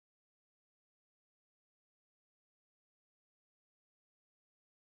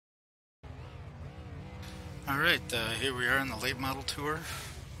Alright, here we are in the late model tour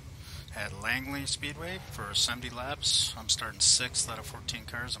at Langley Speedway for 70 laps. I'm starting 6th out of 14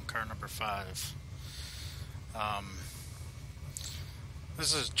 cars. I'm car number 5.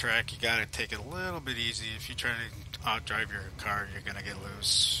 This is a track you gotta take it a little bit easy. If you try to outdrive your car, you're gonna get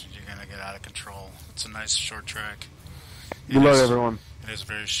loose. You're gonna get out of control. It's a nice short track. Good luck, everyone. It is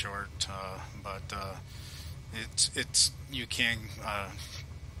very short, but it's you can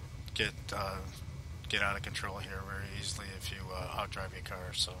get out of control here very easily if you outdrive your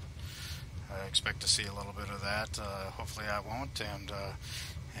car. So I expect to see a little bit of that. Hopefully I won't,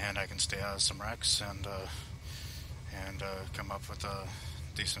 and I can stay out of some wrecks and come up with a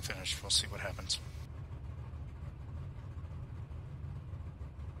decent finish. We'll see what happens.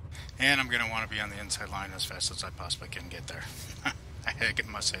 And I'm going to want to be on the inside line as fast as I possibly can get there. I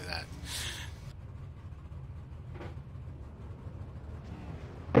must say that.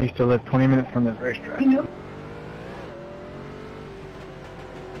 I used to live 20 minutes from this racetrack. You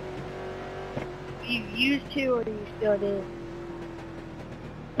used to, or you still do?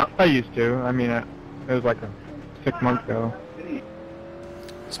 I used to. I mean, it was like 6 months ago.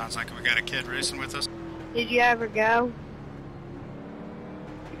 Sounds like we got a kid racing with us. Did you ever go?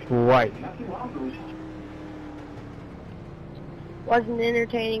 Twice. Was an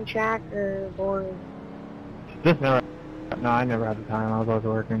entertaining track or boring? Just never. No, I never had the time. I was always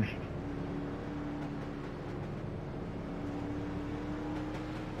working.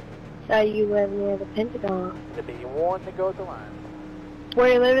 So you live near the Pentagon. To be one to go to line. Were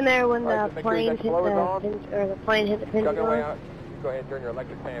you living there when Right, the plane hit the plane hit the Chugging away Pentagon? out. Go ahead and turn your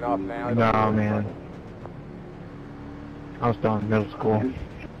electric fan off now. No, man. I was still in middle school.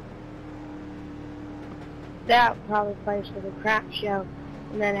 That probably place for the crap show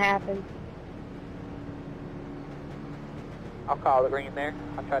when that happened. I'll call the green there.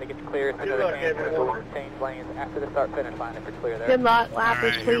 I'll try to get you clear as soon as I can. We'll change lanes after the start finish line if you're clear there. Good luck, lappers,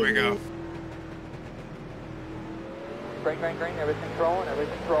 Alright, here we please. go. Green, green, green. Everything's rolling.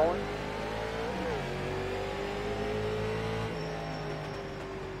 Everything's rolling.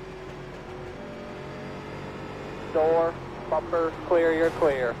 Door, bumper, clear, you're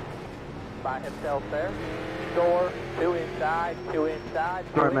clear. By himself there. Door, two inside, two inside,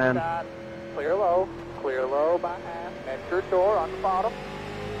 two Alright, man. inside. Clear low by half. Enter door on the bottom.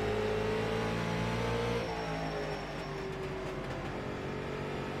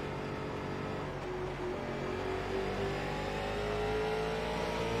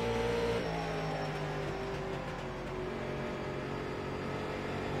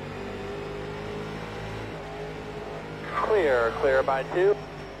 Clear by 2.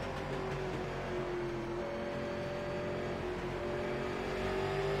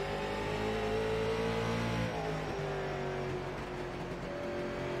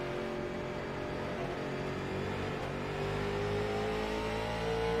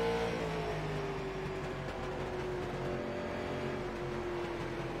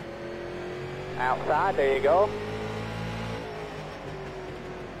 Outside, there you go.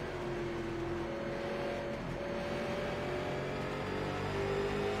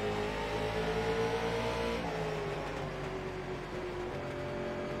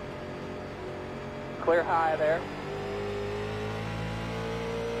 Clear high there.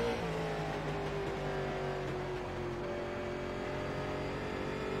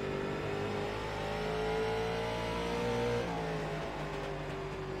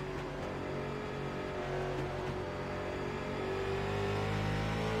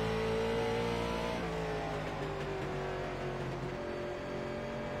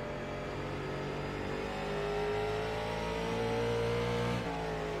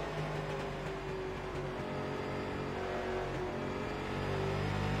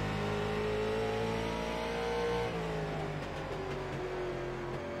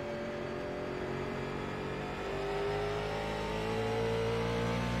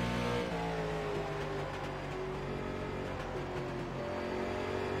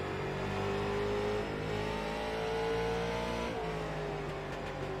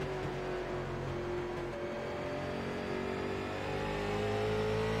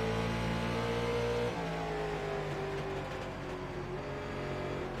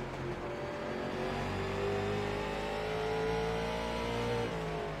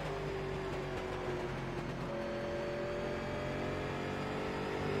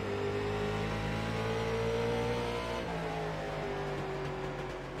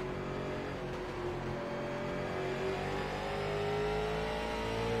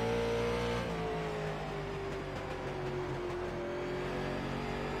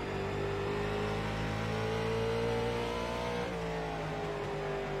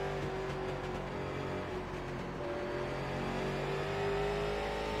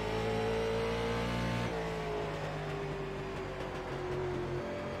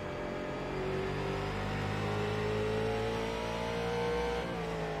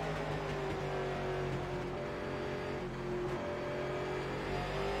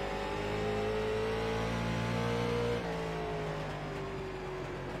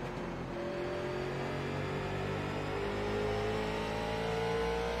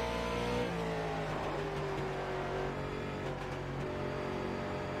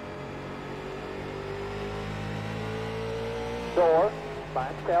 Door by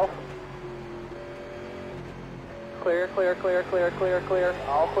himself. Clear, clear, clear, clear, clear, clear.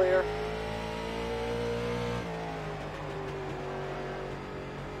 All clear.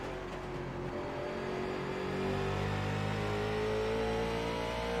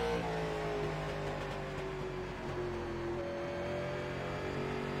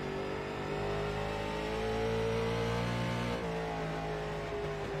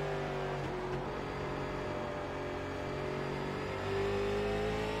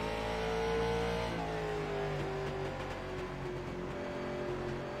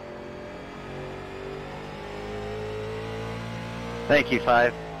 Thank you,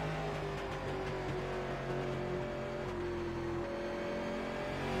 5.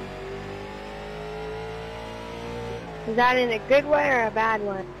 Is that in a good way or a bad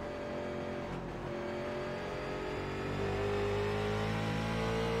one?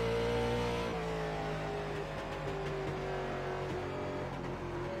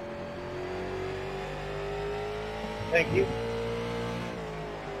 Thank you.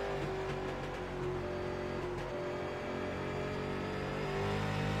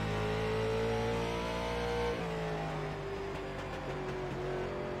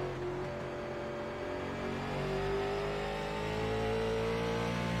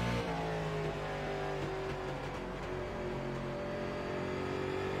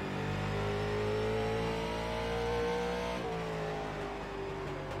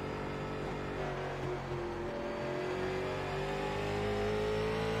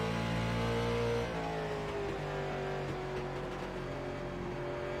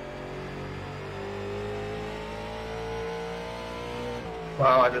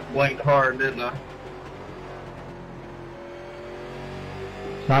 Wow, I just blinked hard, didn't I?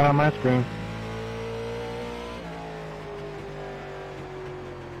 It's not on my screen.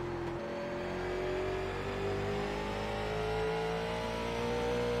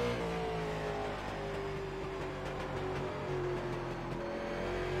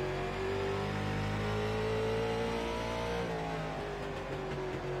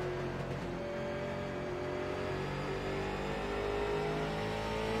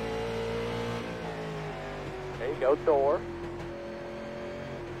 There you go, door.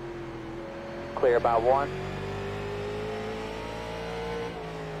 Clear by 1.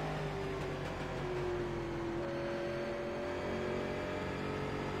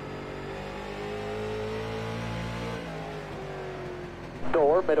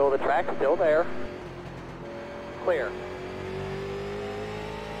 Door, middle of the track, still there. Clear.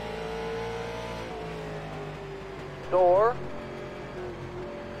 Door.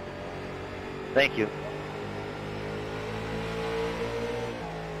 Thank you.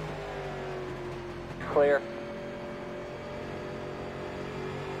 Clear.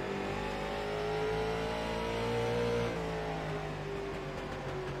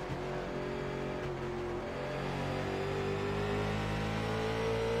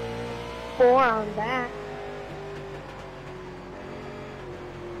 Four on that.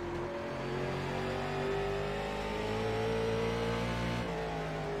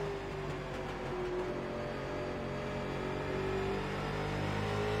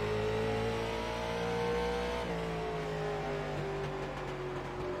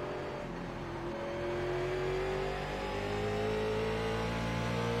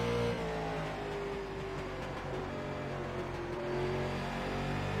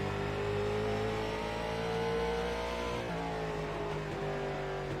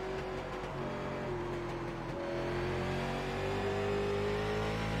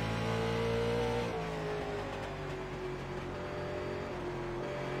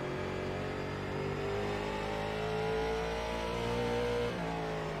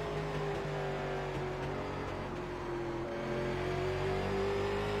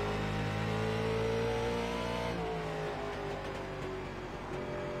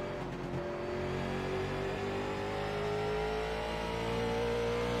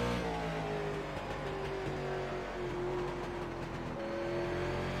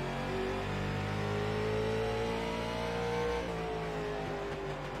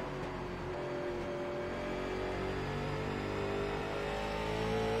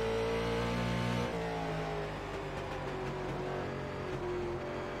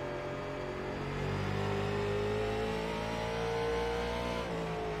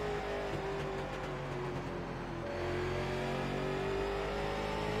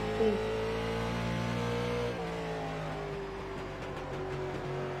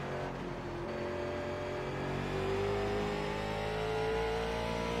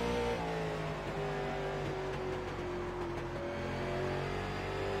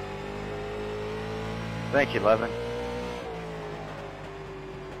 Thank you, 11.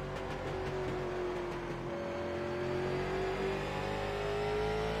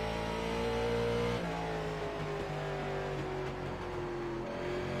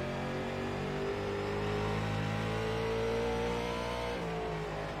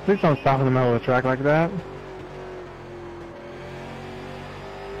 Please don't stop in the middle of the track like that.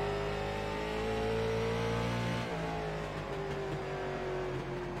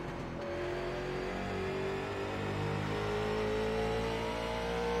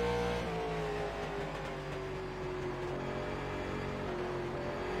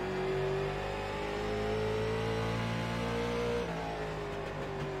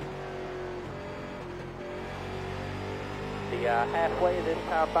 The halfway this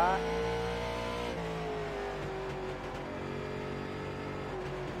time by.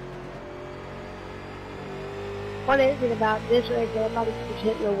 What is it about this race? Everybody keeps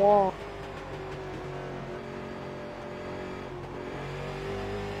hitting the wall.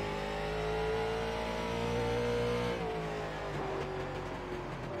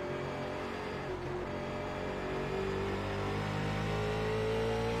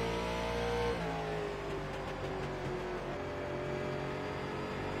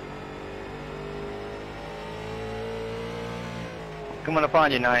 Coming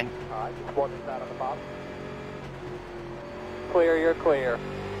upon you, 9. Alright, just one inside on the bottom. Clear, you're clear.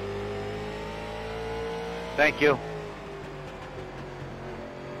 Thank you.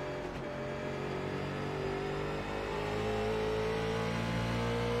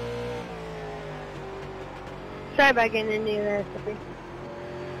 Sorry about getting into you there, sorry.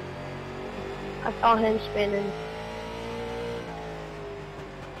 I saw him spinning.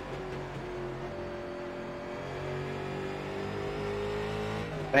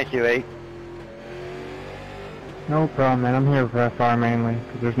 Thank you, 8. No problem, man. I'm here for FR mainly,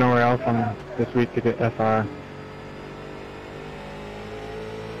 because there's nowhere else on this week to get FR.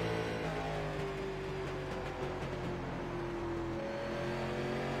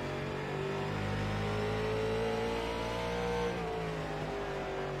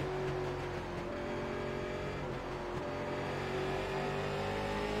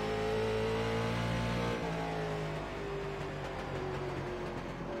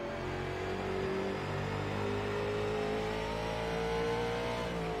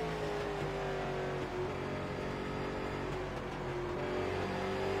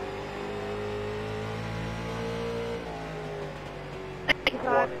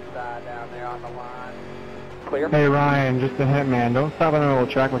 One inside down there on the line. Clear. Hey Ryan, just a hint, man. Don't stop in the middle of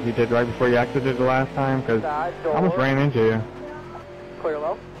the track like you did right before you exited the last time, because Side I door. almost ran into you. Clear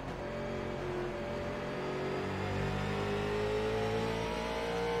low.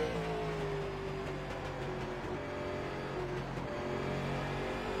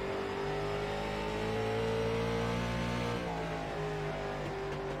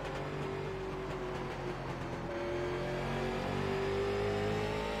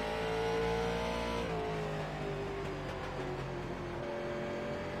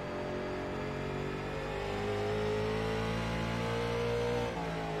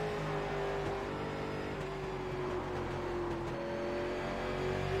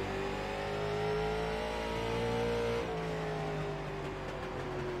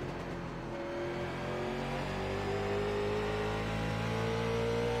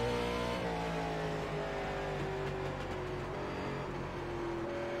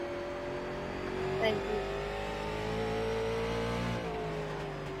 Thank you.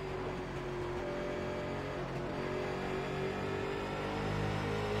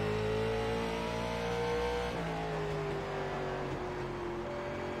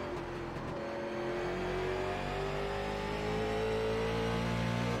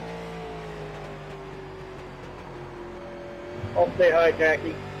 I'll say hi,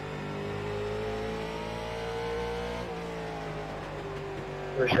 Jackie.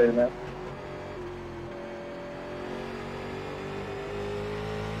 Appreciate it, man.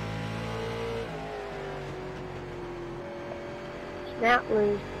 Snap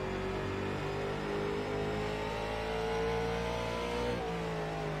loose.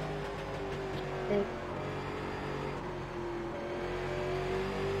 Thank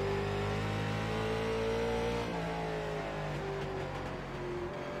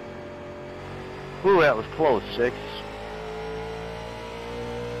Ooh, that was close, 6.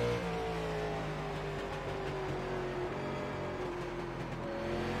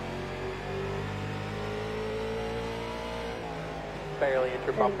 Barely hit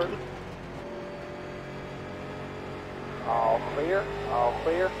your bumper. All clear, all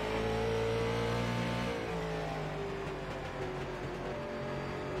clear.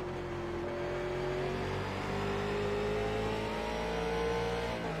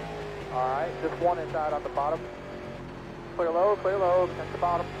 Alright, just one inside on the bottom. Clear low, at the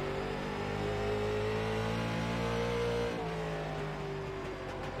bottom.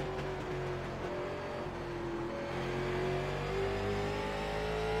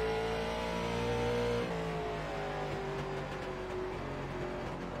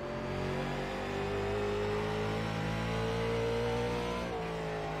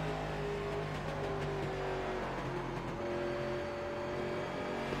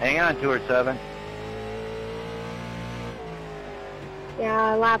 Hang on to her, 7.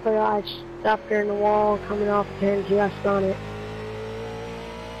 Yeah, lap it, I stuffed her in the wall coming off the turn 2. I spun it.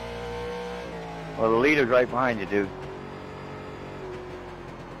 Well, the leader's right behind you, dude.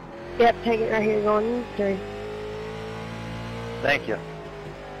 Yep, take it right here going in 3. Thank you.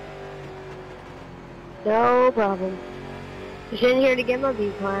 No problem. Just in here to get my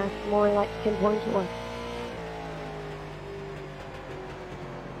B class. I'm only like 10 points away.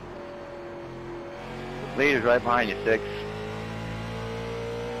 Leader's right behind you, 6.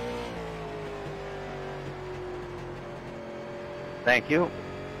 Thank you.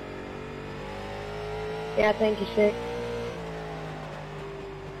 Yeah, thank you, 6.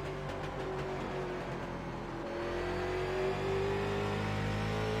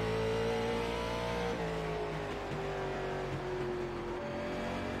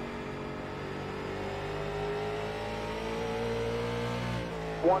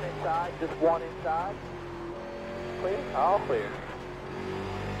 One inside, just one inside. Clear? All clear.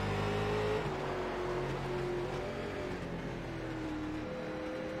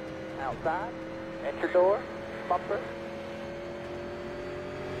 Outside, enter door, bumper.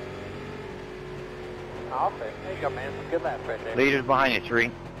 All clear. There you go, man. Some good laps right there. Leader's behind you,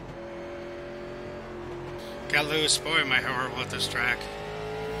 3. Got loose. Boy, am I horrible at this track.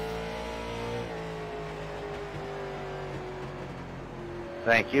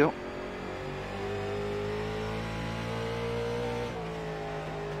 Thank you.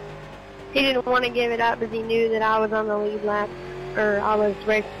 He didn't want to give it up because he knew that I was on the lead lap, or I was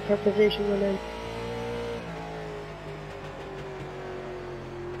racing for position with him.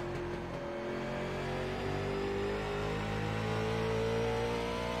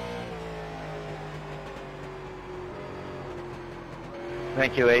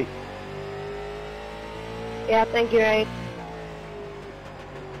 Thank you, 8. Yeah, thank you, 8.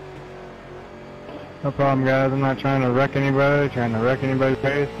 No problem, guys. I'm not trying to wreck anybody, trying to wreck anybody's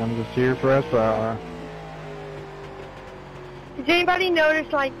pace. I'm just here for SR. Does anybody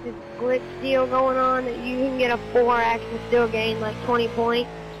notice, like, this glitch deal going on that you can get a 4X and still gain, like, 20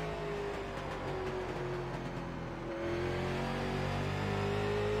 points?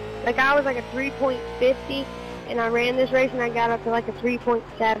 Like, I was, like, a 3.50, and I ran this race, and I got up to, like, a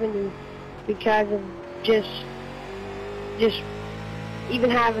 3.70 because of just even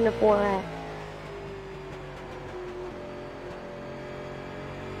having a 4X.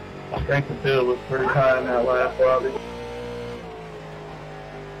 I think the field was pretty high in that last lobby.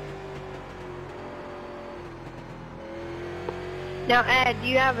 Now, Ed, do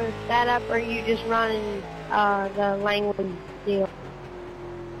you have a setup, or are you just running the Langley deal?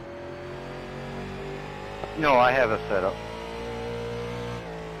 No, I have a setup.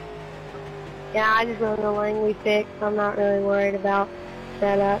 Yeah, I just run the Langley fix. I'm not really worried about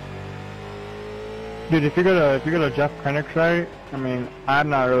setup. Dude, if you go to Jeff Krennic's site, I mean, I'm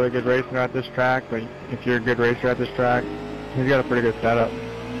not really a good racer at this track, but if you're a good racer at this track, he's got a pretty good setup.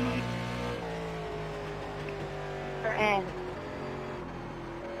 For Ed.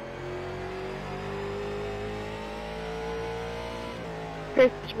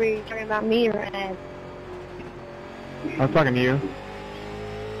 Chris, were you talking about me or Ed? I was talking to you.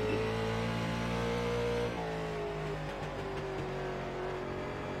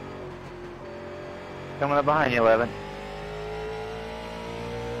 Coming up behind you, 11.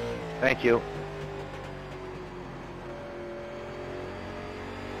 Thank you.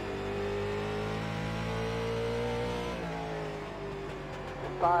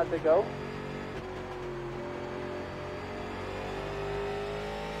 Five to go.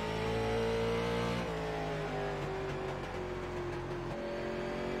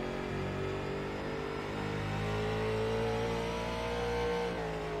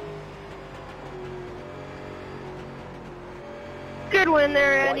 Good win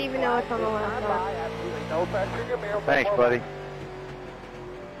there, Ed, even though it's on the last lap. Absolutely no pressure in your mirror. Thanks, buddy.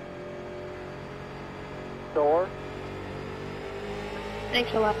 Door.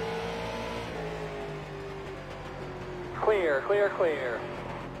 Thanks a lot. Clear, clear, clear.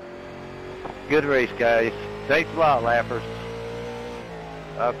 Good race, guys. Thanks a lot, lappers.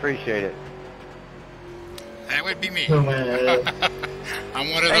 I appreciate it. That would be me. Oh, man.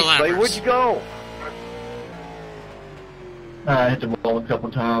 I'm one of Thanks, the buddy. lappers. Where'd you go? I hit the wall a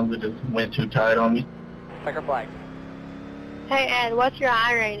couple times. It just went too tight on me. Checker flag. Hey, Ed, what's your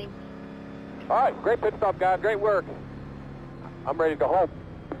I rating? All right, great pit stop, guys. Great work. I'm ready to go home.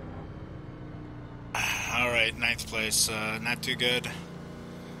 All right, 9th place. Not too good.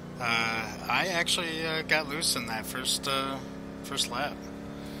 I actually got loose in that first lap.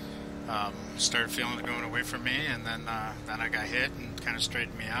 started feeling it going away from me, and then I got hit and kind of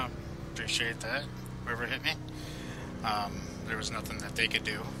straightened me out. Appreciate that, whoever hit me. There was nothing that they could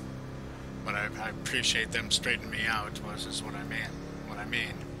do, but I appreciate them straightening me out. Is what I mean.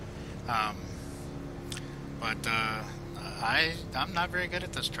 But I'm not very good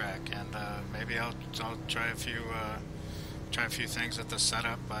at this track, and maybe I'll try a few things at the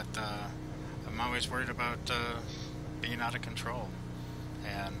setup, but I'm always worried about being out of control,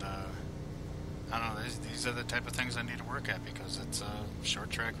 and I don't know, these are the type of things I need to work at, because it's short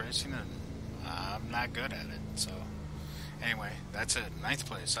track racing and I'm not good at it. So anyway, that's it. 9th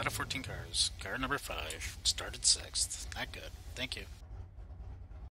place out of 14 cars. Car number 5 started 6th. Not good. Thank you.